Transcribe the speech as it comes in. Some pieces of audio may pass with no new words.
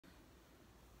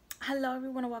Hello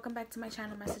everyone and welcome back to my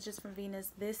channel, Messages from Venus.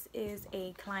 This is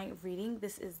a client reading.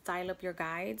 This is Dial Up Your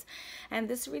Guides, and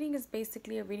this reading is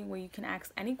basically a reading where you can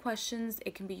ask any questions.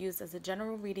 It can be used as a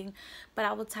general reading, but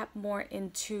I will tap more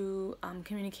into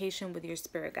communication with your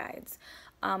spirit guides.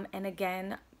 And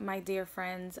again, my dear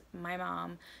friends, my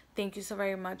mom, thank you so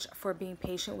very much for being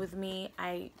patient with me.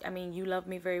 I mean, you love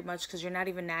me very much because you're not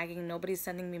even nagging. Nobody's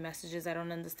sending me messages. I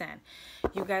don't understand.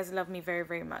 You guys love me very,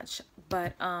 very much.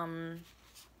 But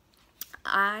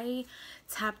I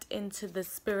tapped into the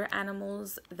spirit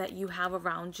animals that you have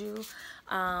around you.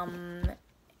 And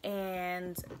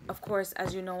of course,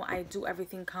 as you know, I do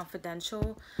everything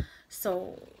confidential.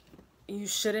 So you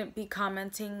shouldn't be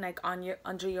commenting like on your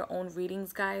under your own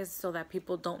readings, guys, so that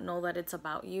people don't know that it's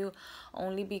about you,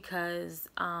 only because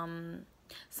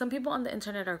some people on the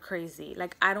internet are crazy.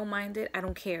 Like, I don't mind it. I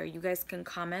don't care. You guys can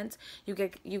comment. You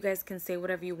guys can say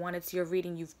whatever you want. It's your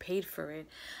reading. You've paid for it.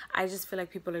 I just feel like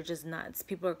people are just nuts.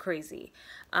 People are crazy.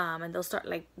 And they'll start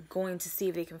like going to see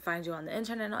if they can find you on the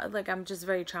internet. Like, I'm just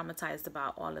very traumatized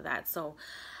about all of that. So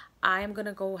I am going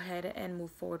to go ahead and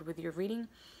move forward with your reading.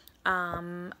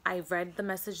 I read the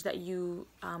message that you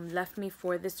left me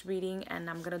for this reading, and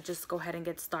I'm going to just go ahead and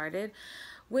get started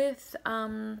with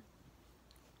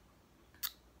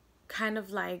kind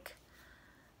of like,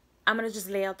 I'm going to just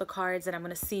lay out the cards and I'm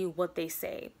going to see what they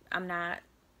say. I'm going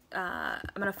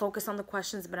to focus on the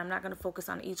questions, but I'm not going to focus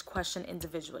on each question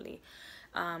individually.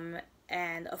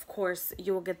 And of course,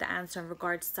 you will get the answer in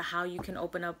regards to how you can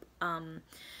open up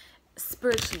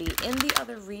spiritually. In the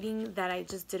other reading that I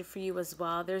just did for you as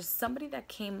well, there's somebody that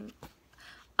came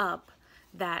up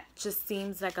that just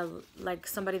seems like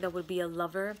somebody that would be a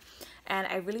lover, and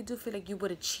I really do feel like you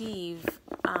would achieve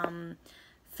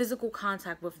physical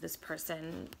contact with this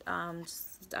person,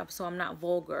 so I'm not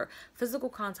vulgar, physical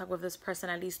contact with this person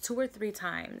at least 2 or 3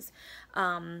 times.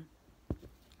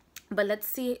 But let's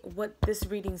see what this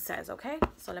reading says, okay?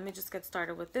 So let me just get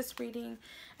started with this reading,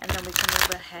 and then we can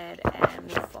move ahead and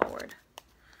move forward.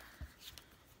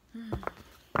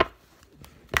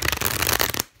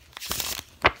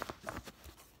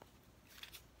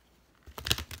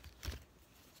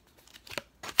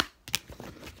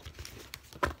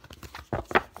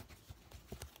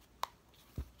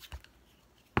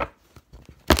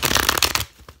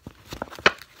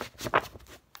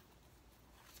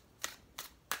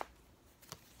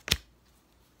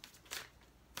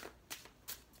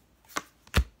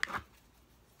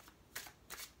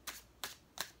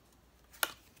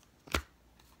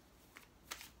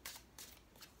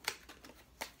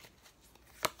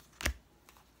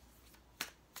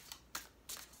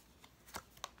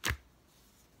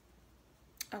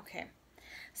 Okay,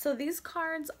 so these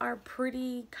cards are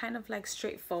pretty kind of like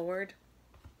straightforward.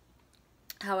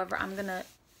 However, I'm gonna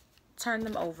turn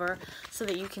them over so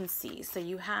that you can see. So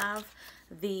you have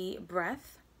the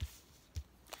breath,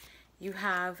 you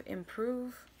have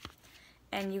improve,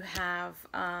 and you have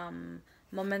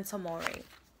memento mori.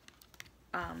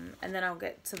 And then I'll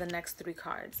get to the next 3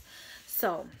 cards.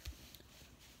 So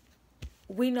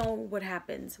we know what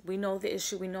happens. We know the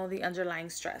issue. We know the underlying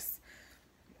stress.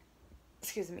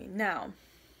 Excuse me. Now,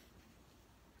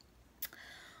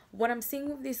 what I'm seeing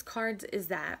with these cards is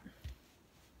that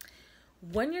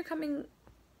when you're coming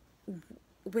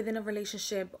within a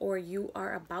relationship, or you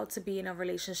are about to be in a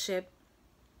relationship,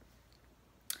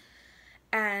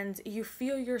 and you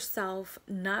feel yourself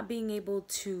not being able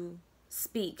to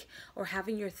speak or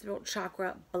having your throat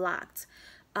chakra blocked,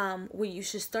 what you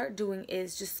should start doing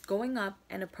is just going up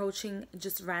and approaching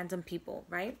just random people,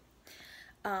 right?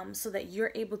 So that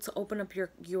you're able to open up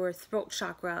your throat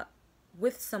chakra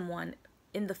with someone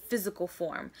in the physical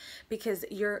form, because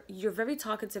you're very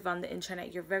talkative on the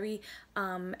internet. You're very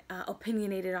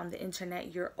opinionated on the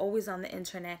internet. You're always on the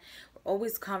internet,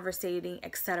 always conversating,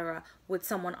 etc., with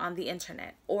someone on the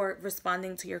internet, or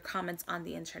responding to your comments on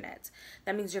the internet.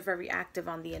 That means you're very active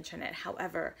on the internet.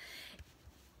 However,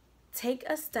 take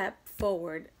a step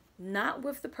forward, not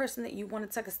with the person that you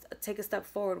want to take a step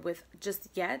forward with just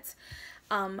yet,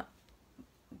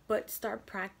 but start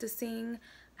practicing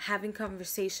having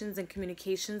conversations and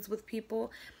communications with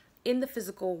people in the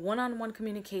physical, one-on-one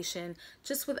communication,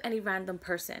 just with any random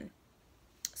person,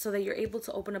 so that you're able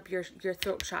to open up your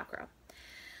throat chakra,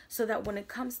 so that when it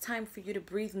comes time for you to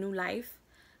breathe new life,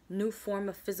 new form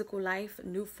of physical life,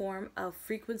 new form of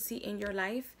frequency in your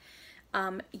life,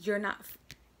 you're not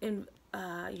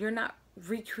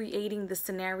recreating the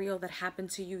scenario that happened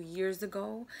to you years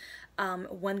ago.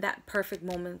 When that perfect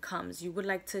moment comes, you would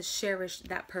like to cherish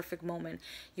that perfect moment.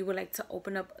 You would like to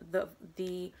open up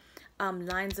the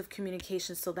lines of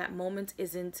communication so that moment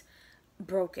isn't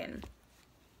broken.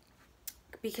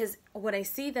 Because what I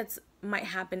see that's might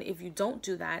happen if you don't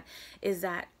do that is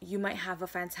that you might have a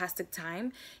fantastic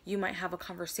time. You might have a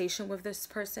conversation with this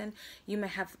person. You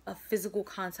might have a physical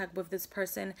contact with this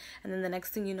person. And then the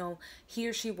next thing you know, he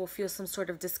or she will feel some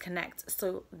sort of disconnect.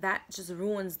 So that just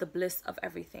ruins the bliss of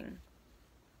everything.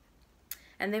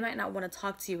 And they might not want to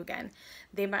talk to you again.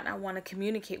 They might not want to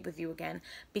communicate with you again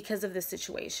because of the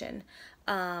situation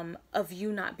of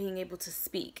you not being able to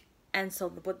speak. And so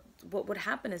what would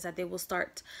happen is that they will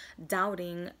start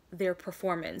doubting their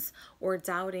performance, or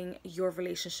doubting your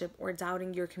relationship, or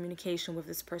doubting your communication with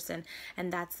this person.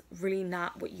 And that's really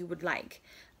not what you would like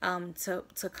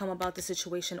to come about the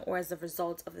situation, or as a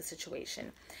result of the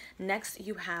situation. Next,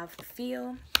 you have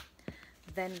feel.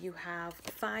 Then you have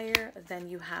fire. Then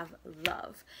you have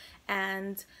love.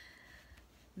 And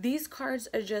these cards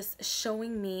are just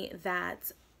showing me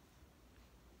that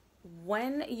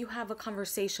when you have a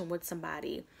conversation with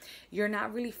somebody, you're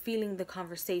not really feeling the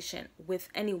conversation with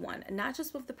anyone, not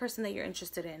just with the person that you're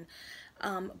interested in,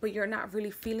 but you're not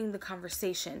really feeling the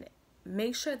conversation.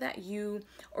 Make sure that you,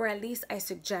 or at least I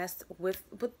suggest with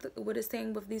what is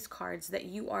saying with these cards, that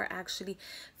you are actually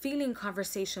feeling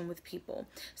conversation with people.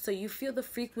 So you feel the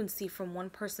frequency from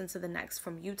one person to the next,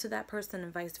 from you to that person,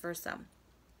 and vice versa.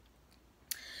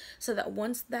 So that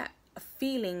once that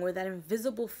feeling, or that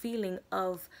invisible feeling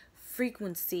of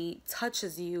frequency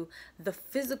touches you, the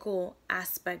physical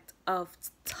aspect of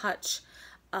touch,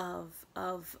 of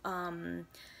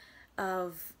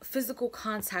physical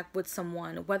contact with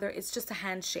someone, whether it's just a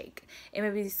handshake, it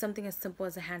might be something as simple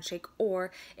as a handshake,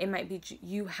 or it might be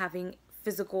you having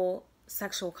physical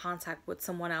sexual contact with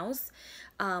someone else.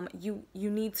 You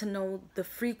need to know the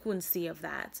frequency of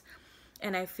that.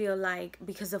 And I feel like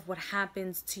because of what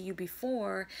happens to you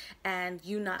before, and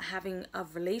you not having a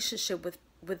relationship with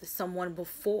someone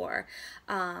before,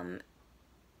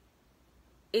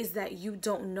 is that you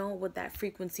don't know what that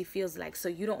frequency feels like. So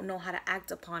you don't know how to act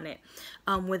upon it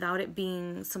without it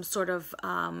being some sort of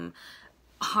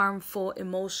harmful,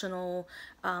 emotional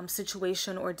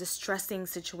situation, or distressing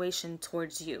situation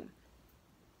towards you.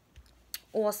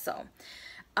 Also,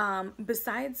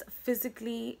 besides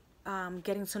physically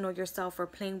getting to know yourself, or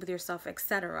playing with yourself,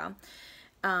 etc.,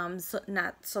 so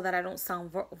that I don't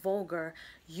sound vulgar,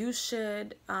 you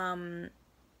should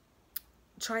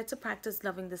try to practice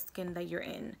loving the skin that you're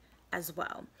in as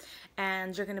well.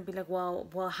 And you're gonna be like, well,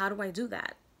 how do I do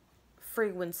that?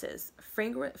 Fragrances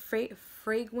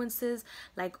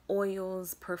like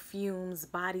oils, perfumes,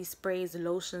 body sprays,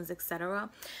 lotions,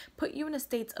 etc. put you in a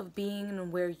state of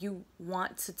being where you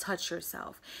want to touch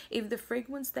yourself. If the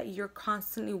fragrance that you're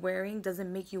constantly wearing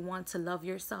doesn't make you want to love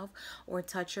yourself, or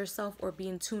touch yourself, or be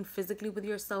in tune physically with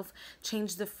yourself,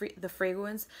 change the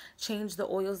fragrance, change the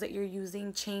oils that you're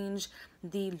using, change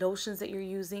the lotions that you're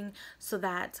using, so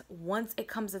that once it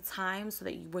comes a time, so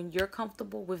that when you're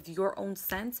comfortable with your own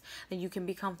scent, then you can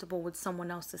be comfortable with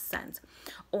someone else's scent.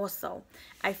 Also,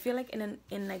 I feel like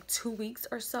in like 2 weeks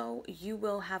or so, you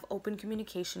will have open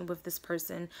communication with this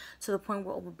person, to the point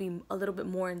where it will be a little bit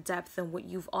more in depth than what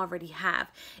you've already have,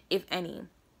 if any.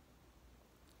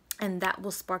 And that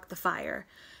will spark the fire.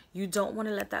 You don't want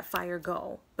to let that fire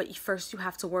go, but first you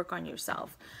have to work on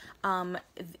yourself.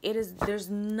 There's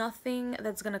nothing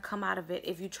that's going to come out of it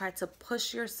if you try to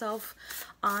push yourself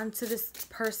onto this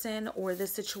person or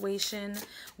this situation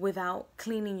without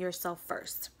cleaning yourself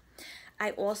first.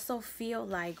 I also feel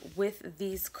like with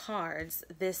these cards,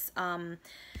 this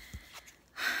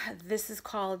is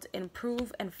called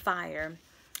Improve and Fire,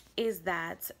 is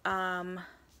that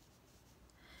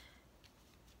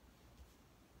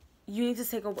you need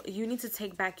to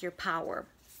take back your power.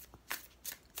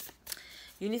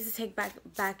 You need to take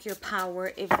back your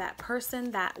power. If that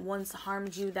person that once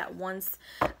harmed you, that once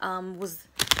was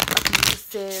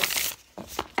abusive,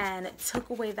 and took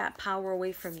away that power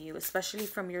away from you, especially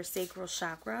from your sacral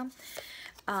chakra,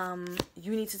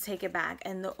 you need to take it back.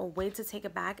 And a way to take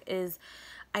it back is,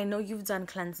 I know you've done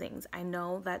cleansings. I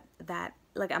know that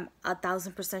like, I'm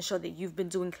 1000% sure that you've been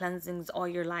doing cleansings all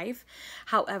your life.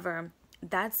 However,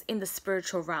 that's in the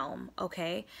spiritual realm,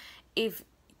 okay? If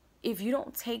you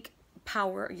don't take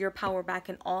your power back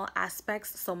in all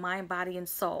aspects, so mind, body, and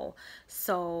soul.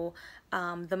 So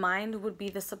the mind would be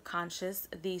the subconscious.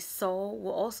 The soul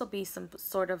will also be some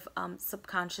sort of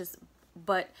subconscious,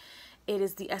 but it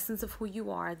is the essence of who you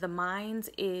are. The mind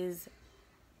is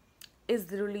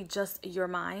literally just your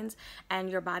mind, and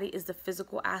your body is the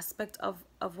physical aspect of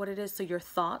what it is. So your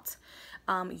thoughts,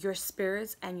 your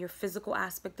spirits, and your physical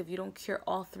aspect, if you don't cure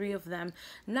all three of them,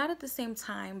 not at the same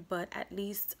time, but at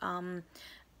least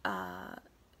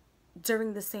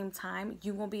during the same time,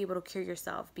 you won't be able to cure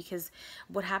yourself, because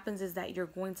what happens is that you're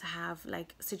going to have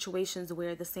like situations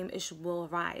where the same issue will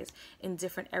arise in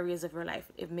different areas of your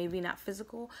life. It may be not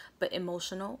physical, but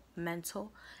emotional,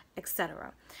 mental,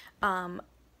 etc.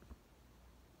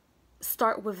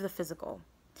 Start with the physical,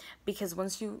 because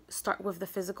once you start with the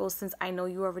physical, since I know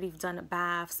you already have done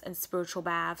baths and spiritual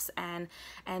baths and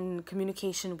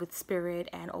communication with spirit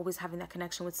and always having that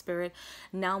connection with spirit,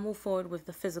 now move forward with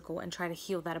the physical and try to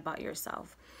heal that about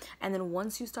yourself. And then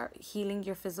once you start healing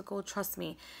your physical, trust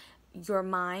me, your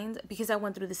mind, because I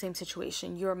went through the same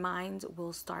situation, your mind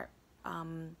will start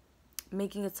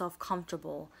making itself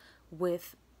comfortable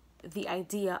with the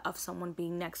idea of someone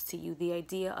being next to you, the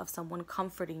idea of someone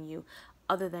comforting you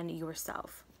other than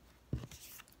yourself.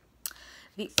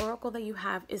 The oracle that you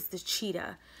have is the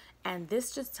cheetah, and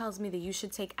this just tells me that you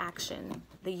should take action,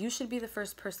 that you should be the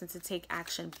first person to take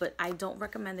action. But I don't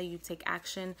recommend that you take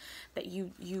action, that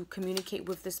you communicate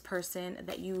with this person,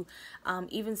 that you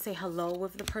even say hello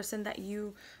with the person that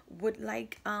you would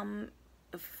like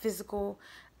physical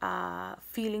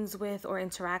feelings with or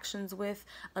interactions with,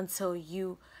 until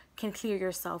you can clear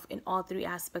yourself in all three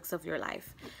aspects of your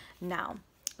life. Now,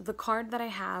 the card that I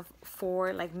have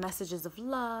for like messages of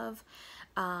love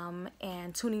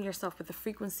and tuning yourself with the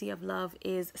frequency of love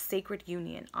is Sacred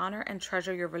Union. Honor and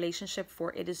treasure your relationship,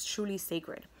 for it is truly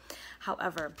sacred.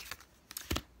 However,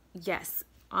 yes,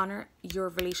 honor your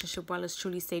relationship while it's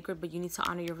truly sacred, but you need to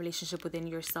honor your relationship within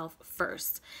yourself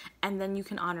first, and then you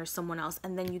can honor someone else,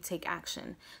 and then you take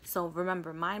action. So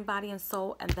remember, mind, body, and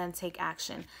soul, and then take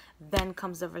action. Then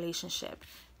comes the relationship,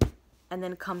 and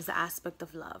then comes the aspect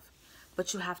of love.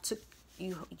 But you have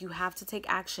to take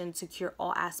action to cure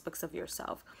all aspects of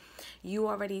yourself. You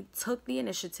already took the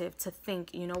initiative to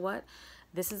think, you know what,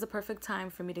 this is the perfect time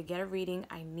for me to get a reading.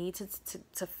 I need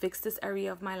to fix this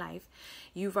area of my life.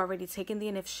 You've already taken the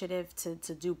initiative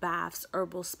to do baths,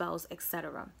 herbal spells,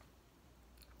 etc.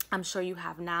 I'm sure you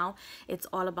have now. It's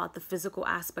all about the physical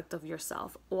aspect of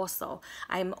yourself. Also,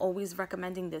 I'm always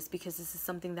recommending this because this is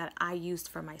something that I used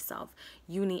for myself.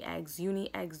 Uni eggs, uni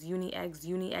eggs, uni eggs,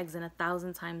 uni eggs, and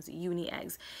 1,000 times uni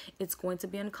eggs. It's going to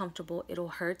be uncomfortable. It'll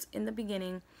hurt in the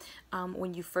beginning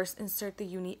when you first insert the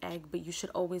uni egg, but you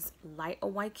should always light a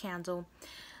white candle.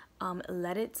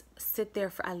 Let it sit there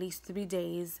for at least 3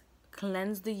 days.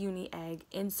 Cleanse the uni egg,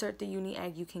 insert the uni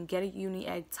egg. You can get a uni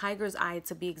egg. Tiger's eye,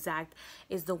 to be exact,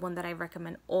 is the one that I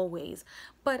recommend always.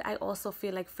 But I also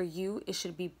feel like for you, it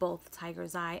should be both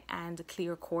tiger's eye and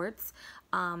clear quartz,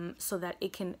 so that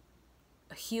it can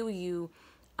heal you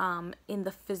in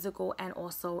the physical and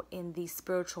also in the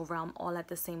spiritual realm all at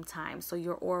the same time. So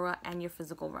your aura and your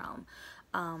physical realm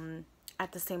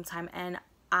at the same time. And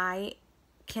I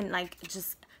can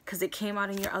just because it came out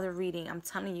in your other reading, I'm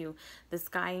telling you, this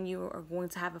guy and you are going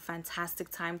to have a fantastic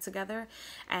time together,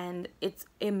 and it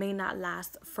may not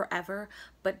last forever,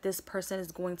 but this person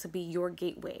is going to be your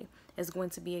gateway, is going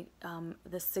to be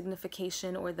the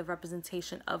signification or the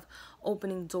representation of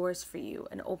opening doors for you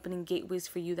and opening gateways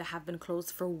for you that have been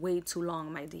closed for way too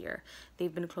long, my dear.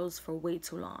 They've been closed for way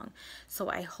too long. So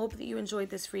I hope that you enjoyed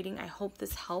this reading. I hope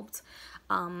this helped.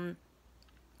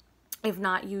 If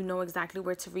not, you know exactly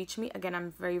where to reach me. Again,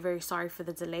 I'm very, very sorry for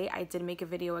the delay. I did make a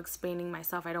video explaining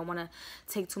myself. I don't want to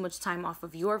take too much time off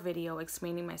of your video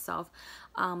explaining myself.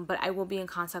 But I will be in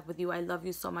contact with you. I love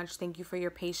you so much. Thank you for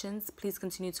your patience. Please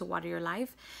continue to water your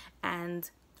life. And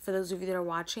for those of you that are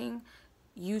watching,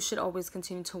 you should always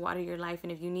continue to water your life.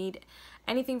 And if you need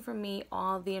anything from me,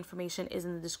 all the information is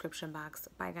in the description box.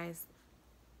 Bye, guys.